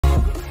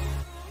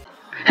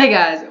Hey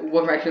guys,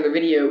 welcome back to another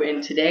video,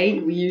 and today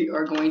we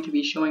are going to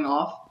be showing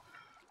off,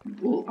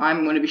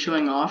 I'm going to be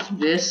showing off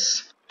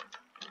this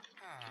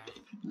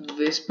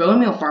bone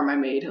meal farm I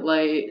made.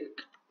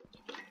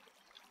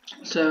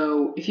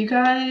 So if you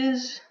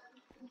guys,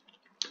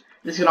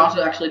 this can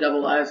also actually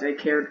double as a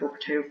carrot or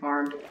potato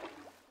farm.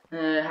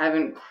 I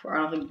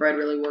don't think bread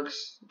really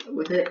works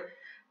with it,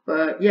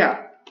 but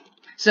yeah.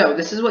 So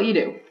this is what you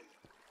do.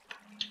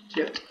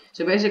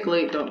 So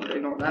basically, don't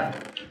ignore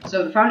that.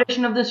 So the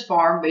foundation of this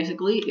farm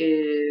basically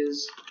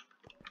is,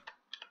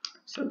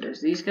 so there's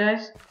these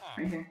guys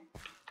right here.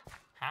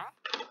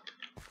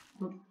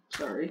 Oops,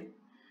 sorry,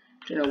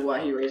 don't know why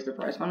he raised the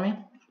price on me,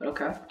 but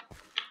okay.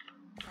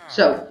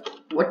 So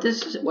what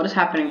is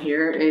happening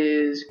here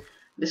is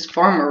this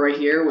farmer right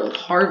here will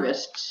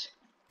harvest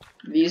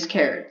these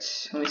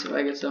carrots. Let me see if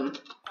I get some.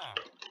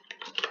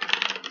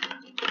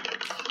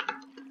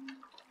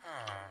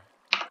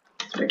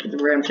 The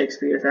RAM takes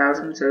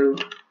 3,000, so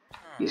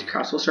these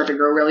crops will start to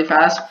grow really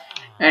fast,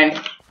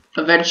 and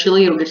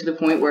eventually it'll get to the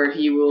point where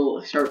he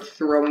will start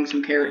throwing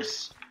some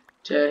carrots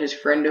to his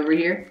friend over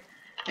here.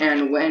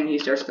 And when he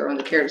starts throwing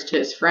the carrots to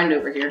his friend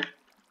over here,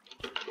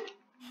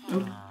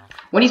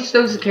 when he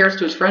throws the carrots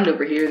to his friend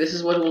over here, this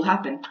is what will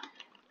happen.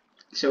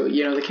 So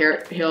you know, the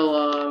carrot,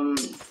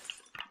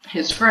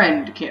 his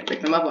friend can't pick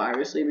them up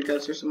obviously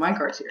because there's some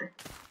minecarts here.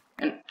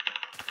 And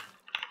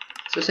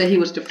so say he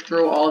was to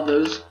throw all of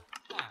those,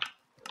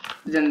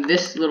 then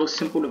this little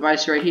simple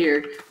device right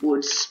here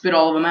would spit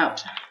all of them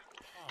out.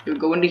 It would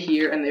go into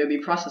here, and they would be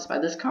processed by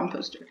this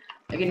composter.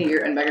 Back in here,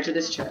 and back into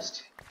this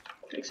chest.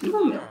 Make some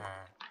bone meal.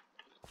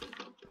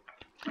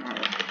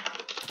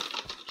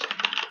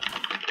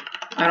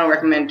 I don't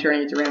recommend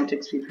turning it to RAM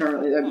tick speed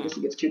permanently though, because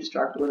he gets too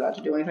distracted without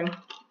to do anything.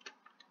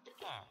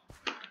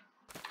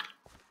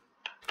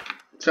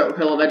 So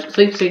he'll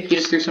eventually, see, he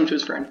just threw some to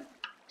his friend.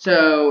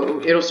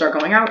 So it'll start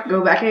going out,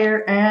 go back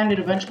here, and it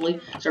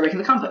eventually start making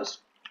the compost.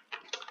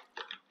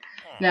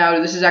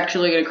 Now, this is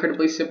actually an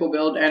incredibly simple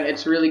build, and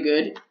it's really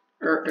good.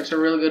 It's a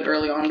really good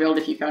early on build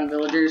if you found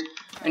villagers,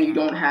 and you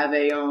don't have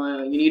a,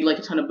 you need like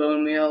a ton of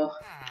bone meal,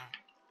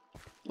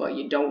 but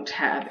you don't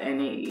have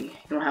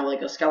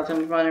like a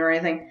skeleton run or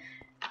anything.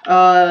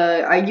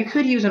 You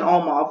could use an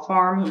all mob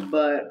farm,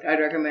 but I'd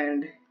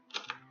recommend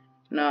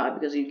not,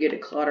 because you get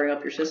it cluttering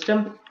up your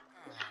system.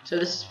 So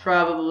this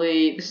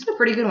is a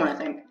pretty good one, I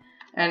think.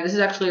 And this is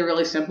actually a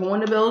really simple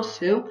one to build,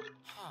 too.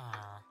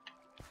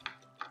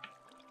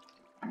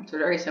 It's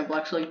very simple,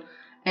 actually.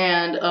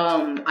 And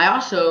I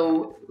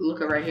also look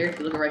right here. If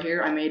you look right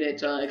here, I made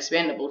it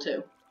expandable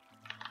too.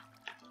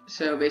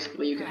 So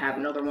basically, you can have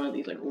another one of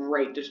these like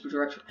right this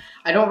direction.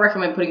 I don't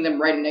recommend putting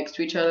them right next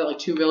to each other, like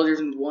two villagers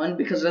in one,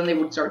 because then they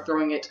would start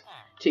throwing it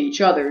to each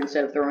other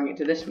instead of throwing it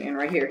to this man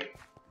right here.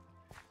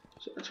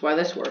 So that's why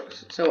this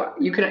works. So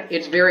you can.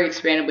 It's very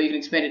expandable. You can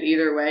expand it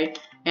either way,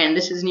 and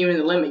this isn't even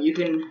the limit. You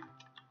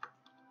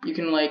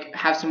can like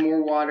have some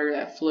more water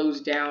that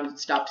flows down. It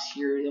stops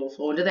here. It'll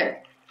flow into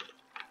there.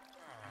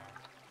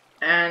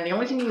 And the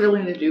only thing you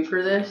really need to do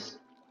for this,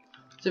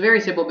 it's a very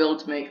simple build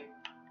to make.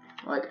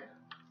 Like,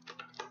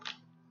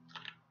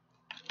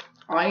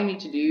 all you need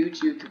to do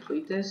to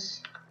complete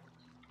this,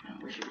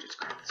 I wish you would just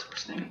grab this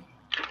first thing.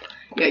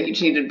 Yeah, you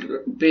just need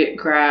to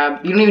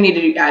grab, you don't even need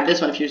to add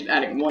this one if you're just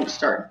adding one to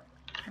start.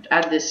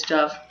 Add this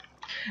stuff.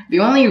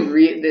 The only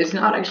it's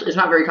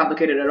not very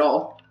complicated at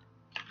all.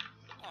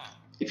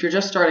 If you're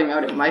just starting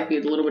out, it might be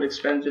a little bit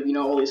expensive, you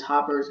know, all these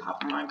hopper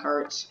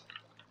minecarts.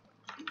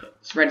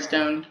 It's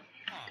redstone.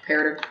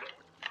 Comparator.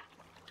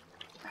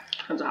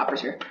 Tons of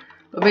hoppers here.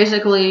 But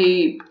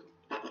basically,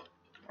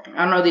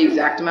 I don't know the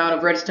exact amount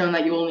of redstone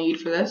that you will need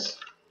for this.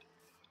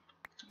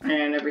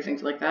 And everything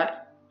like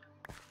that.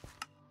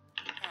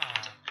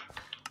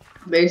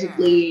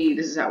 Basically,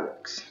 this is how it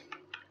works.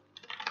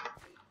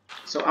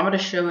 So I'm going to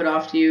show it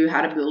off to you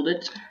how to build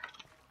it.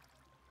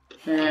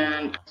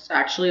 And it's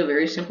actually a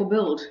very simple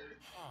build.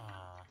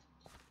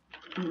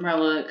 It might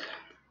look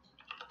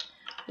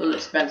a little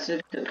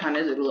expensive, because it kind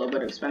of is a little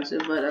bit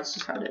expensive, but that's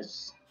just how it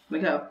is.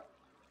 Let me go.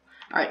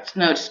 Alright,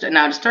 now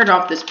to start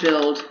off this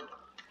build,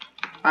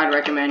 I'd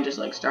recommend just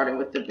like starting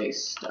with the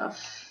base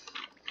stuff.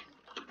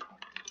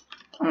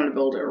 I'm going to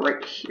build it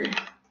right here.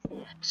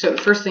 So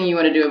the first thing you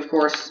want to do, of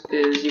course,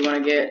 is you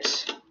want to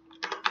get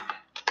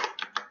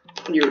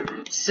your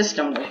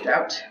system worked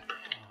out.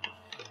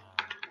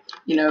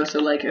 You know, so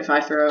like if I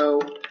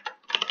throw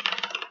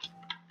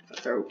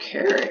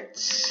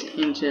carrots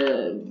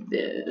into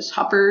this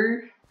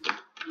hopper,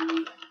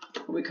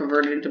 will be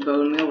converted into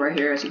bone meal right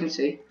here, as you can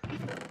see.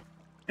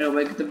 It'll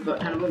make the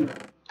ton of bone meal.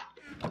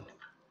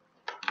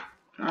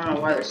 I don't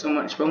know why there's so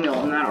much bone meal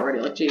on that already,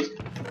 like jeez.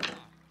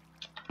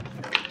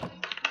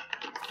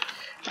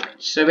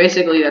 So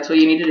basically that's what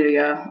you need to do,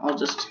 yeah. I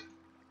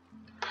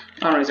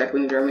don't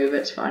exactly need to remove it,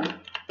 it's fine.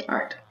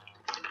 Alright.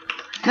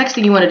 Next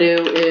thing you want to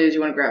do is you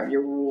want to grab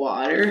your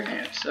water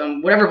and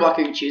some, whatever block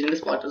you're choosing.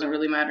 This block doesn't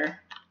really matter.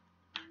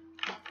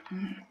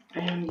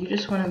 And you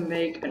just want to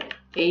make an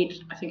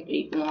 8, I think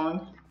 8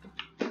 long.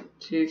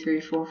 2,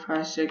 3, 4,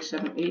 5, 6,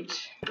 7,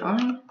 8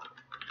 long.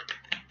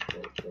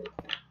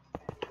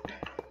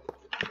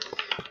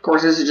 Of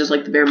course, this is just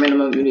like the bare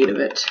minimum you need of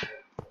it.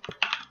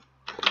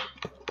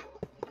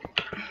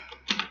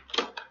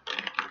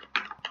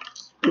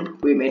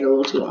 Oop, we made it a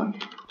little too long.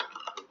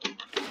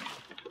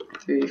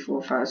 3,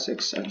 4, 5,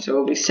 6, 7. So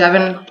it'll be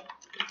 7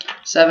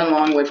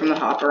 long way from the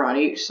hopper on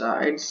each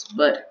side.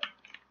 But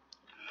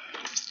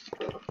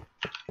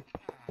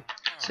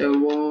so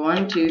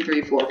 1, 2,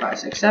 3, 4, 5,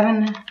 6,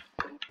 7.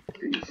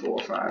 3, 4,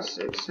 5,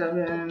 6,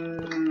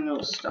 7.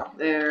 We'll stop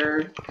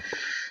there.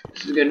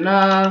 This is good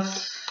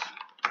enough.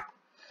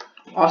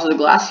 Also, the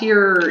glass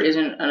here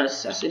isn't a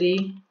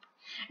necessity,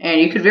 and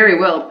you could very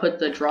well put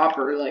the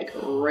dropper like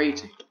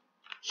right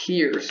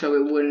here so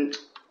it wouldn't,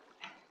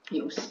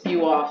 you know,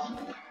 spew off.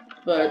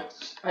 But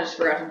I just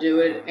forgot to do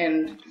it,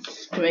 and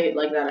to make it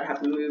like that, I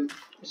have to move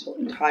this whole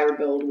entire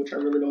build, which I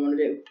really don't want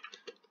to do.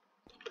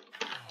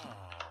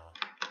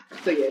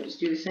 But yeah,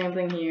 just do the same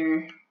thing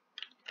here.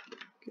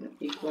 Gonna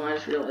equal. I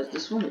just realized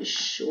this one is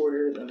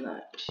shorter than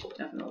that. It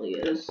definitely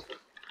is.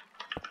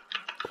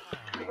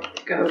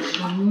 Go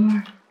some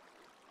more.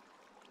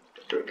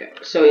 Okay,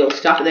 so you'll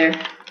stop it there.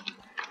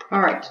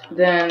 Alright,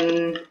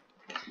 then,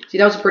 see,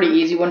 that was a pretty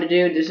easy one to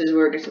do. This is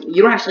where it gets,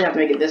 you don't actually have to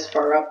make it this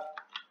far up,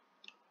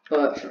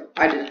 but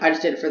I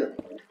just did it for the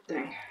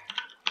thing.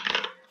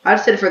 I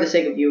just did it for the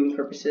sake of viewing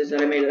purposes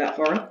that I made it that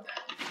far up.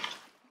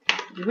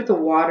 You put the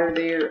water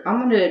there. I'm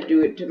gonna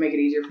do it to make it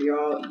easier for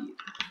y'all.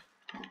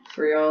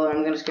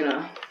 I'm just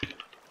gonna,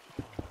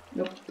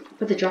 nope,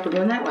 put the dropper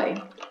going that way.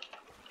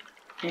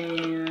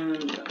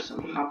 And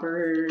some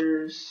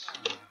hoppers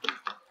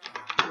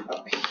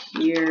up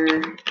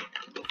here.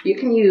 You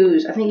can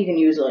use, I think you can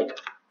use like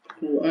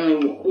you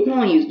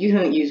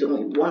can use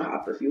only one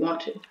hopper if you want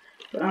to.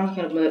 But I'm just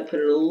gonna put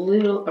it a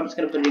little, I'm just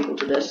gonna put it equal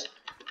to this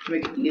to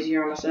make it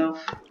easier on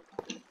myself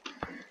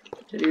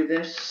to do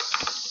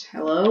this.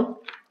 Hello.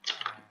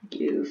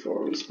 Thank you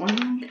for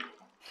responding.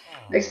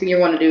 Next thing you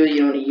want to do is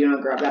you want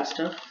to grab that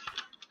stuff.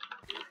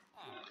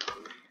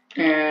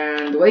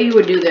 And the way you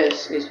would do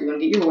this is you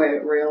want to get your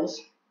whales.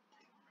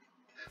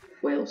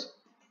 You want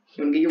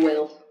to get your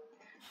whale.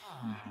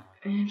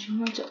 And you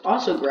want to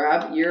also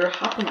grab your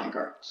hopper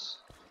minecarts.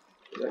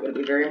 They're going to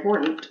be very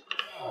important.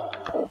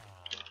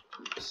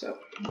 So,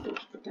 I'll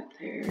just put that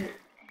there.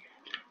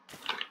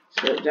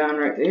 Set it down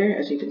right there.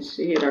 As you can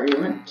see, it already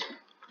went.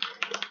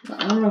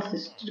 I don't know if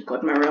this did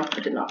collect my rail.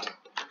 It did not.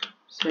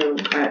 So,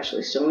 I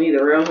actually still need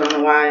the rails. I don't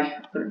know why I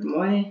put them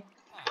away.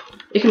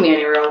 It can be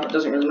any rail. It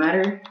doesn't really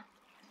matter.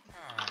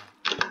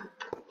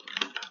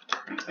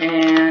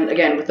 And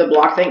again, with the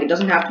block thing, it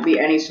doesn't have to be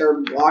any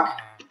certain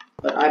block,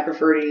 but I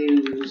prefer to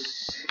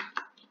use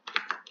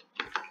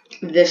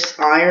this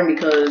iron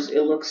because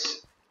it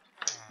looks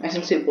nice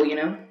and simple, you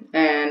know,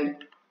 and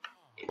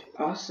it's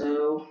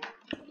also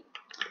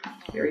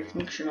very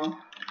functional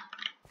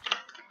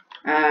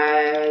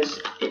as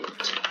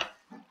it.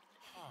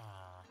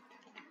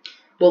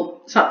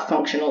 Well, it's not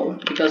functional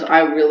because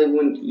I really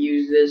wouldn't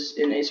use this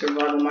in a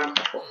survival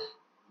Minecraft.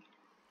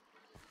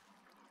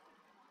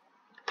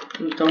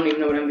 Don't even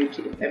know what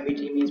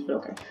MVT means, but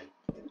okay.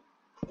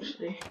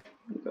 Actually,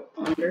 go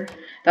under.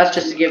 That's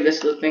just to give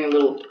this little thing a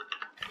little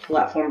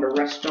platform to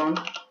rest on.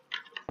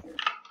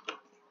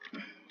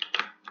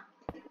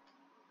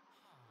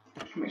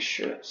 Make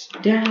sure that's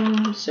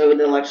down, so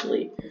they'll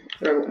actually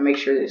make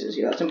sure this is,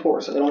 that's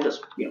important, so they don't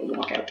just,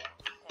 walk out.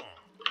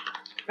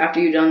 After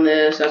you've done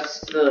this,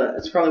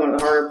 that's probably one of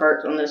the harder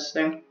parts on this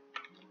thing.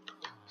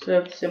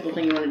 So the simple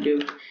thing you want to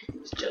do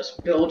is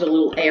just build a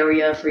little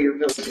area for your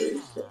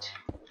villagers that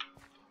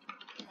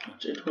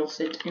it will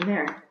sit in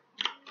there.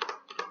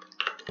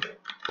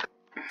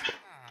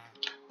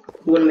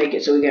 We want to make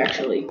it so we can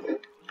actually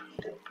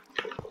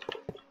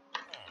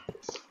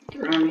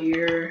get around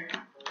here.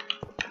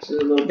 This is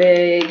a little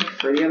big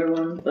for the other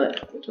one,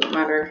 but it doesn't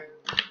matter.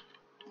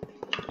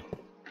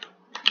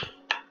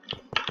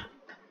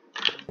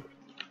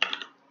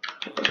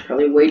 It's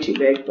probably way too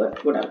big,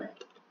 but whatever.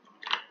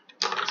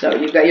 So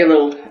you've got your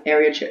little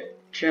area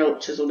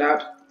chiseled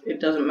out. It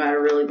doesn't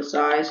matter really the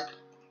size.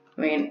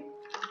 I mean,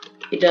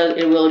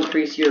 it will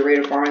increase your rate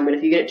of farming, but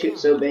if you get it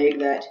so big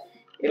that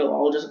it'll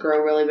all just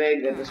grow really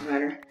big, that doesn't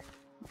matter.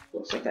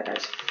 Looks like that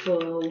guy's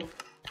full.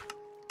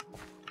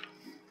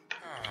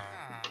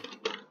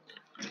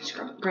 Just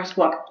grab the grass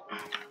block.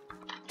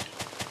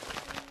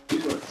 You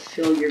want to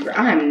fill your grass.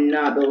 I am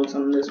not building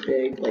something this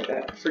big like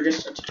that for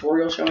just a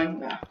tutorial showing.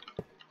 Nah,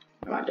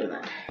 I'm not doing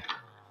that.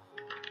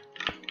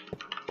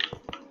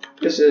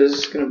 This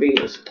is going to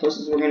be as close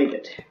as we're going to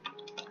get.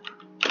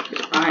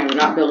 I am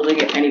not building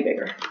it any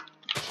bigger.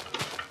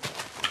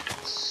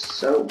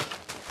 So,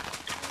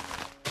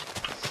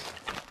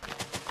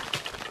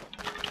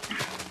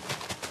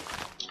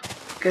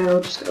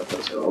 just gotta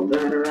place all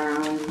that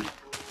around.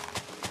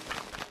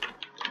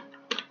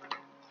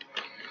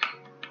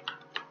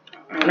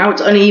 Now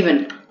it's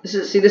uneven.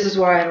 This is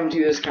why I don't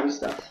do this kind of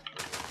stuff.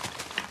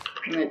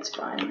 And it's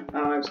fine.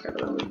 Oh, I just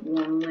gotta remove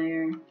one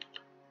layer.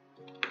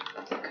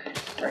 Okay.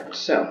 Alright,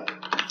 so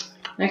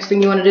next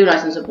thing you want to do,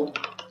 nice and simple.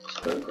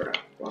 Just put a grass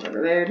block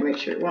over there to make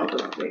sure it won't go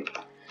too big.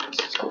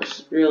 Of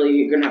course, really,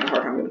 you're gonna have a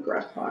hard time with a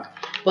grass block.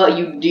 But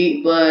you don't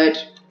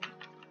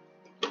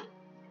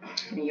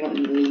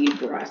need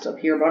grass up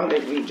here, but I'm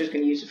just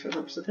going to use it for the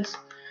purpose of this.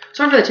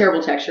 Sorry for the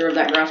terrible texture of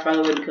that grass, by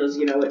the way, because,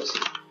 you know,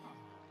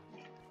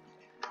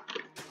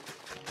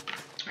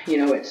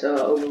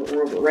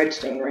 we're over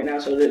redstone right now,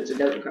 so it's a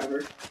desert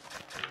cover.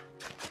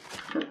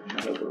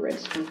 Not over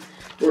redstone.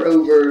 We're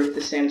over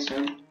the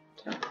sandstone.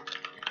 So,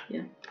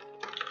 yeah.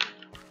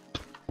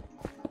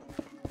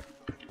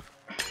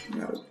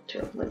 That was a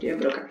terrible idea,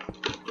 but okay.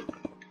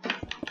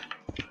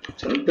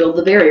 So I'm gonna build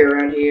the barrier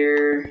around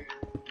here.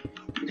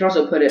 You can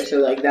also put it so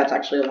like that's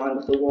actually aligned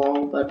with the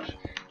wall, but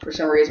for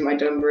some reason my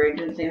dumb brain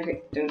didn't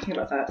think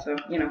about that, so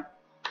you know,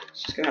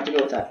 it's just gonna have to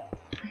go with that.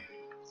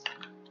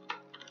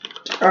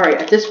 Alright,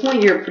 at this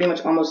point you're pretty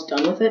much almost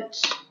done with it.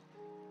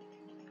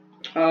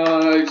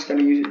 Just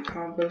gonna use your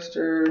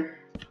composter.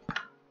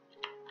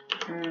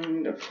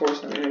 And of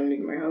course I'm gonna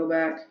need my hoe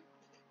back.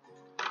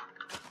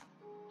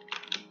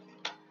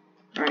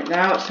 Alright,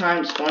 now it's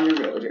time to spawn your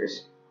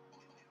villagers.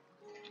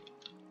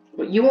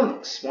 Well, you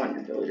won't spawn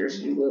your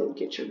villagers, you will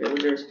get your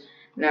villagers.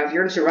 Now, if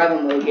you're in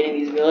survival mode getting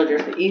these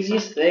villagers, the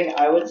easiest thing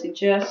I would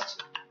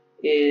suggest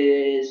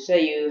is,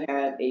 say you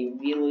have a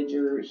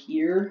villager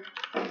here.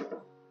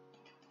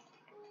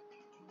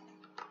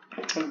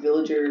 A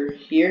villager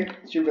here.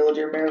 It's your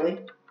villager,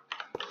 barely.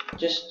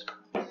 Just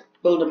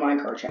build a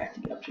minecart track to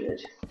get up to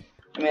it.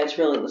 I mean, it's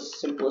really the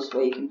simplest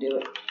way you can do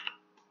it.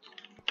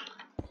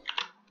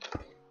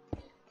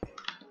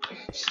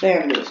 Stay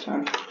on this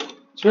time.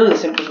 It's really the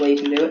simplest way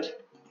you can do it.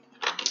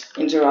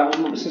 In survival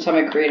mode, since I'm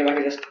a creative, I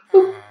can just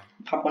boop,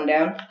 pop one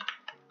down.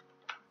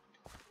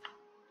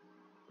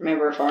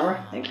 Remember a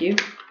farmer, thank you.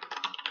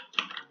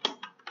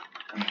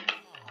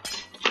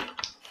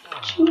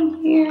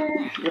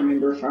 Here.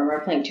 Remember a farmer,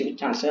 I'm playing 2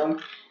 times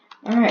Salem.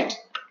 Alright.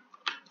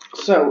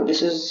 So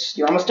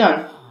you're almost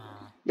done.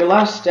 Your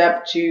last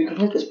step to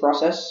complete this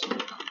process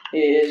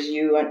is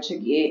you want to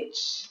get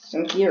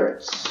some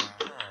carrots.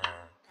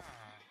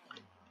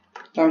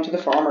 Come to the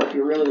farmer if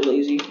you're really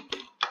lazy.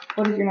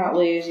 But if you're not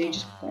lazy,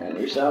 just plant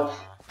it yourself.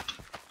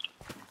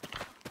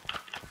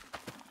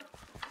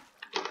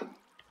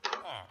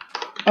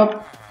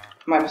 Oh,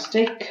 my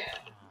mistake.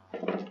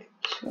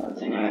 That's one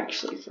thing I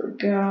actually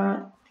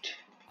forgot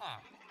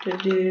to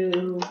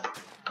do.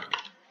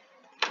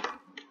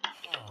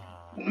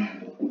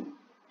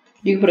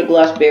 You can put a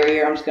glass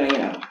barrier. I'm just gonna, you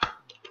know,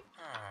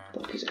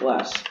 put a piece of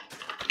glass.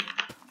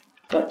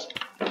 But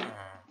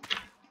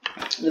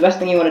the best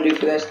thing you want to do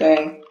for this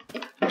thing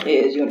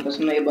is you want to put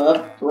something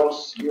above, or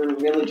else your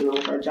villager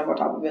will try to jump on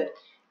top of it.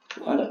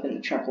 You'll end up in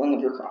the trampling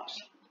of your crops.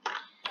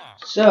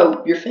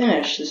 So you're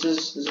finished. This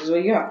is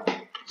what you got.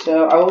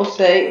 So I will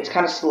say it's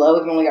kind of slow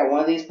if you only got one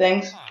of these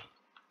things,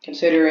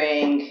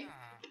 considering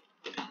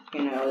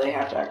you know they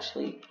have to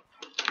actually.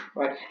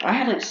 Right. I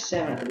had like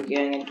 7 at the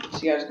beginning, and so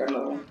you guys got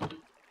another one.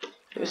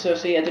 So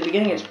see, at the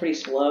beginning it's pretty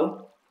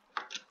slow.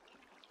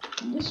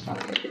 This is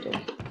not good to do.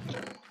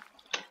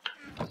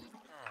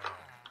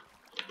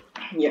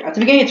 Yeah, at the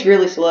beginning it's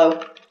really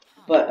slow,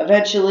 but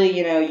eventually,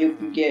 you know, you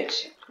can get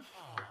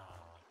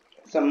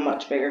something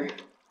much bigger.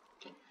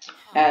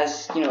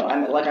 As you know,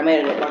 like I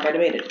made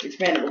it. It's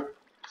expandable.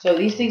 So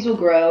these things will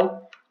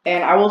grow,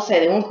 and I will say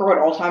they won't grow at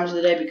all times of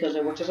the day because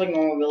they work just like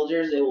normal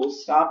villagers. They will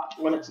stop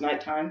when it's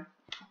nighttime,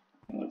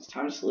 and when it's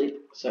time to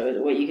sleep. So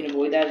the way you can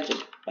avoid that is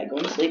just by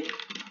going to sleep.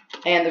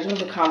 And there's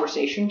also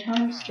conversation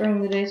times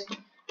during the days.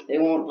 They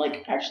won't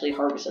like actually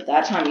harvest at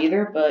that time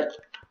either, but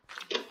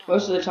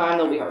most of the time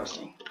they'll be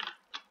harvesting.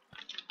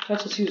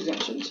 That's the 2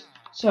 extensions.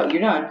 So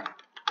you're done.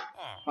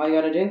 All you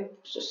gotta do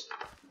is just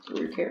throw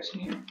your carrots in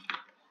here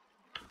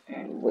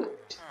and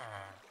wait.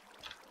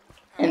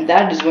 And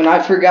that is when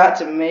I forgot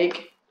to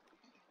make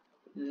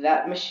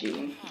that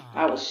machine.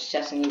 I was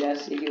testing you guys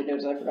to see if you would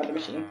notice I forgot the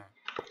machine.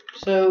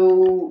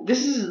 So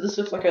this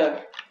looks like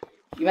a.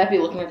 You might be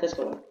looking at this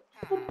going,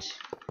 what?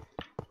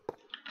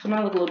 So it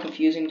might look a little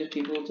confusing to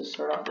people to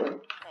start off with,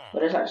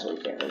 but it's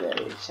actually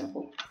very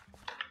simple.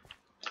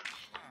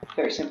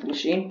 Very simple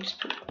machine.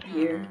 Just put it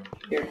here,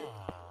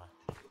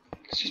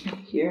 excuse me,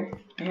 here,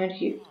 and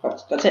here.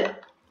 That's it.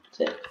 That's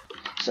it.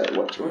 So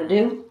what you want to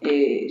do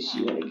is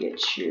you want to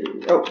get your.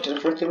 Oh,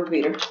 don't forget the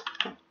repeater.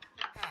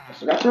 I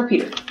forgot the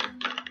repeater.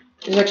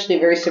 This is actually a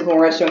very simple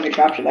redstone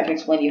contraption. I can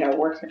explain to you how it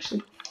works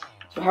actually.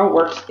 So how it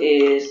works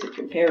is the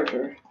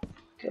comparator.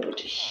 Go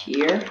to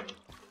here.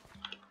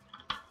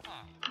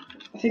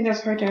 I think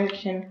that's the right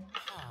direction.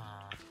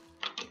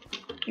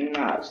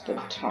 No, it's the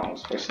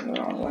tongs facing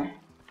the wrong way.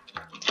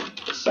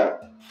 So,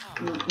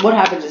 what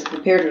happens is the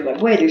comparator is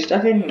like, wait, there's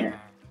stuff in here.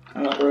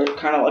 And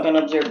kind of like an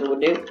observer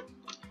would do.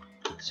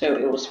 So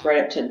it will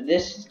spread it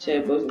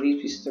to both of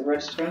these pieces of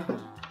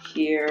redstone.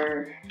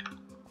 Here,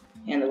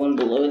 and the one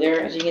below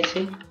there, as you can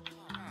see.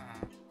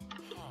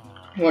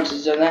 Once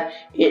it's done that,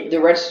 the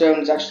redstone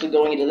is actually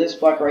going into this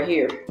block right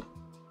here.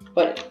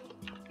 But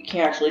you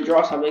can't actually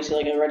draw something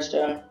like a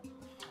redstone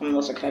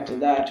unless I connected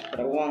that, but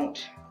I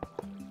won't.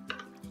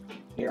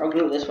 Here, I'll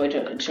go this way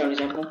to show an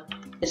example.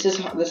 This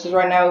is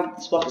right now,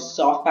 this block is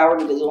soft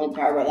powered, it is only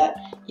powered by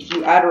that. If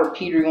you add a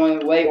repeater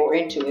going away or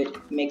into it,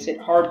 it makes it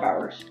hard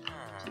powers.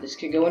 So this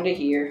could go into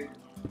here,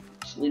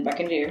 just lead back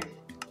into here,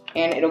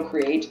 and it'll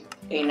create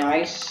a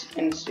nice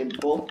and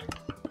simple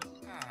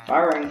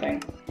firing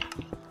thing.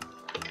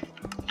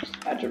 Just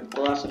add your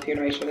glass up here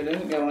to make sure it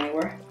doesn't go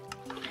anywhere.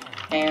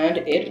 And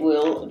it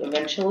will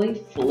eventually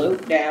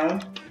float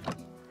down,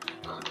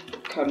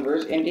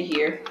 converts into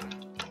here,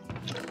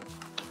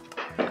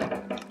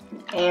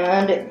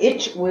 and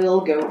it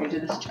will go into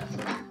this chest.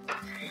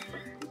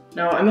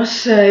 Now, I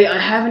must say, I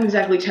haven't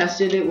exactly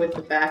tested it with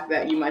the fact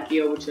that you might be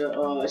able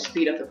to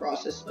speed up the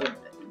process of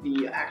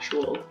the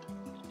actual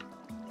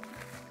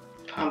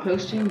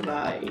composting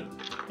by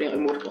putting like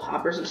multiple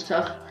hoppers and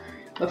stuff.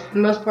 But for the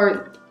most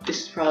part,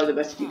 this is probably the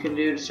best you can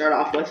do to start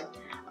off with.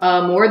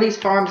 More of these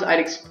farms, I'd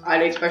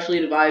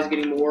especially advise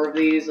getting more of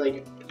these,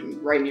 like,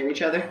 right near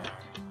each other.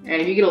 And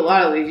if you get a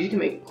lot of these, you can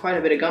make quite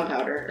a bit of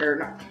gunpowder, or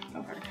not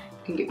gunpowder.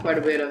 You can get quite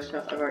a bit of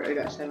stuff. I've already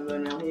got 7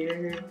 bone meal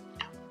here.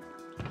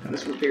 And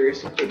this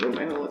Rapirius 8 bone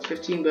meal, it's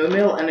 15 bone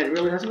meal, and it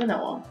really hasn't been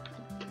that long.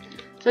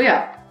 So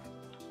yeah,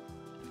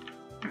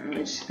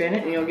 just spin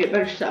it, and you'll get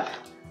better stuff.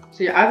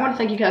 So yeah, I want to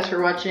thank you guys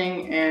for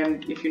watching,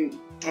 and I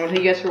want to thank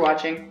you guys for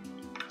watching.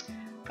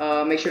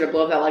 Make sure to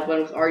blow up that like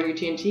button with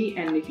RUTNT,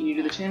 and if you're new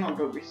to the channel, don't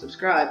forget to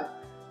subscribe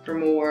for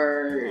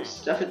more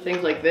stuff and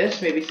things like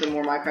this. Maybe some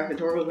more Minecraft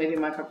tutorials, maybe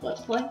Minecraft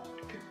Let's Play.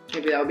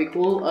 Maybe that would be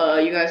cool.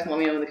 You guys can let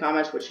me know in the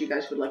comments what you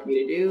guys would like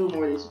me to do.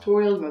 More of these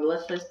tutorials, more of the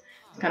Let's Plays.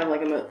 It's kind of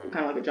like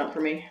a jump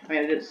for me. I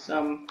mean, I did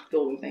some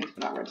building things,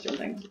 but not redstone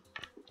things.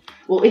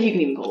 Well, if you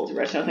can even call it a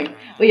redstone thing.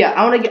 But yeah,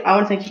 I want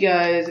to thank you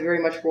guys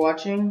very much for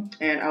watching,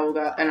 and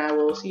I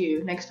will see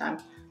you next time.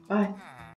 Bye.